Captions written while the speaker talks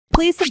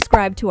Please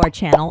subscribe to our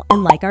channel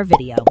and like our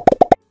video.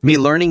 Me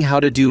learning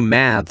how to do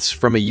maths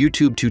from a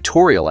YouTube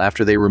tutorial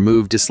after they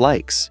remove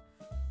dislikes.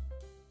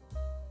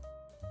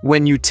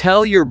 When you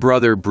tell your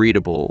brother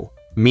breedable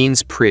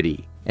means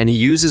pretty, and he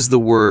uses the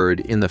word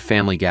in the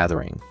family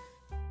gathering.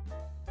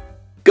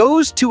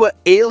 Goes to an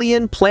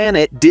alien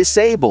planet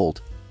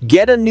disabled.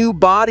 Get a new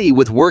body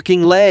with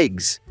working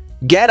legs.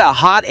 Get a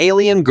hot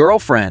alien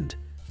girlfriend.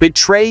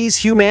 Betrays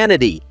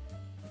humanity.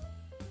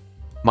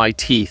 My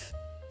teeth.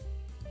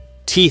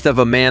 Teeth of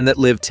a man that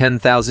lived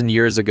 10,000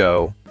 years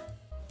ago.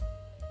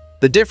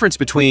 The difference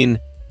between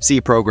C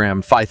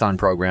program, Python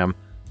program.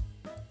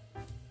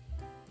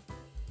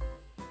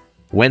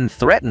 When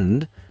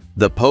threatened,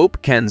 the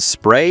Pope can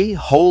spray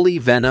holy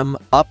venom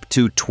up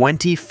to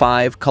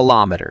 25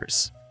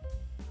 kilometers.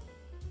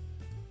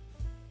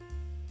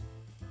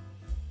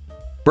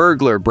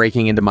 Burglar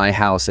breaking into my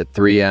house at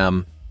 3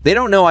 a.m. They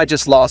don't know I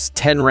just lost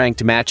 10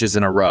 ranked matches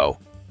in a row.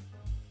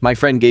 My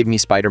friend gave me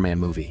Spider-Man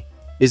movie.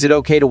 Is it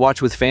okay to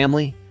watch with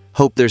family?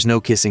 Hope there's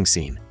no kissing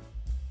scene.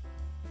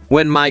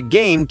 When my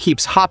game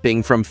keeps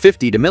hopping from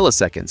 50 to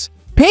milliseconds.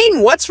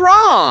 Payne, what's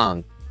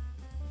wrong?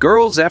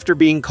 Girls after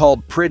being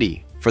called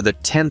pretty for the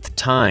 10th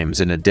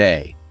times in a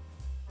day.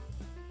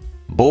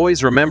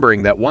 Boys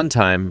remembering that one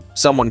time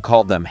someone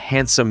called them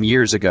handsome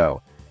years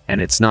ago, and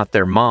it's not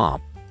their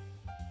mom.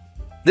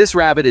 This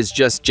rabbit is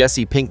just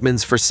Jesse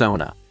Pinkman's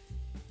persona.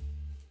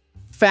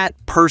 Fat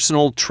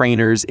personal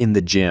trainers in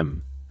the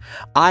gym.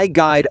 I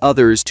guide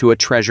others to a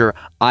treasure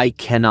I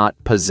cannot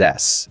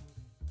possess.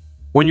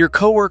 When your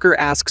coworker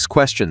asks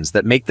questions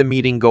that make the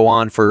meeting go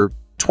on for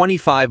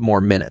 25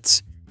 more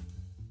minutes.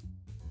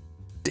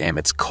 Damn,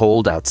 it's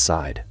cold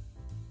outside.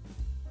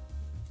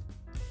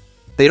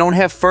 They don't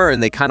have fur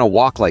and they kind of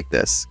walk like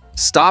this.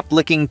 Stop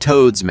licking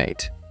toads,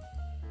 mate.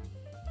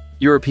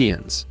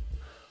 Europeans.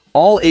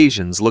 All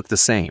Asians look the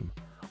same.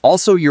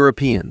 Also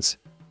Europeans.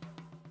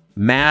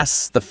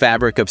 Mass the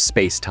fabric of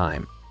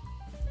space-time.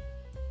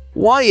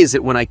 Why is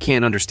it when I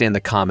can't understand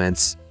the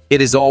comments, it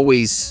is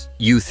always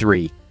you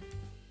three?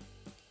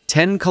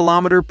 10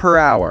 km per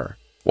hour,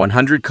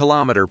 100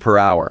 km per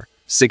hour,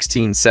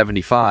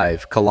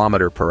 1675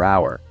 km per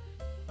hour.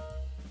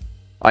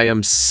 I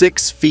am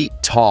 6 feet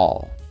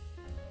tall.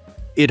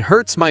 It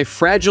hurts my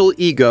fragile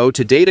ego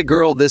to date a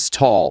girl this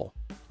tall.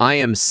 I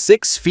am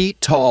 6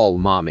 feet tall,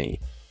 mommy.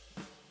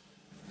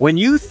 When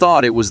you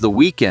thought it was the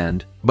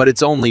weekend, but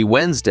it's only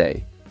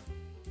Wednesday.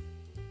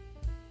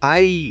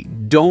 I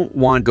don't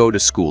want to go to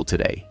school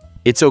today.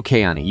 It's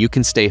okay, honey, you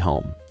can stay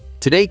home.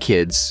 Today,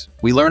 kids,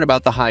 we learn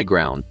about the high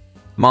ground.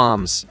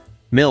 Moms,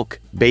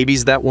 milk,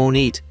 babies that won't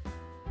eat.